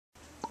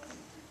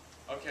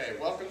Okay,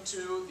 welcome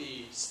to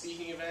the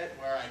speaking event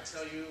where I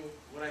tell you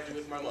what I do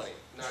with my money.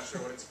 Not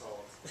sure what it's called.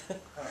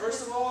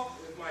 First of all,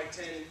 with my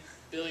 10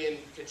 billion,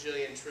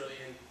 kajillion,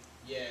 trillion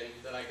yen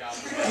that I got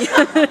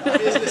from my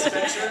business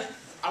venture,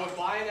 I would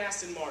buy an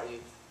Aston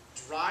Martin,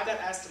 drive that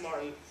Aston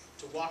Martin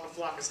to Waka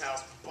Flocka's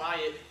house, buy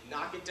it,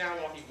 knock it down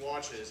while he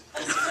watches.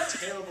 This is a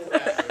terrible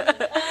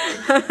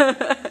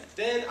bad.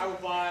 Then I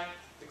would buy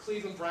the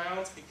Cleveland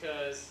Browns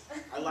because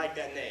I like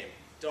that name.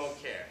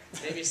 Don't care.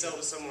 Maybe sell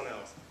to someone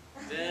else.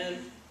 Then,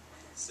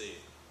 let's see,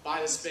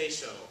 buy the space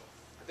shuttle.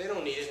 They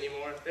don't need it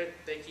anymore.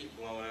 They keep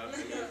blowing up. I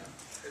mean,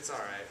 it's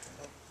alright.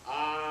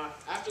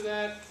 After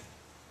that,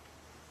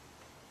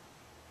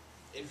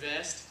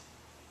 invest,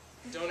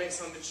 donate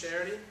some to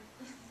charity,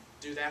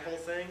 do that whole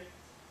thing,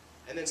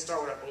 and then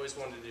start what I've always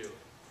wanted to do,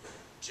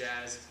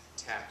 jazz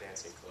tap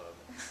dancing club.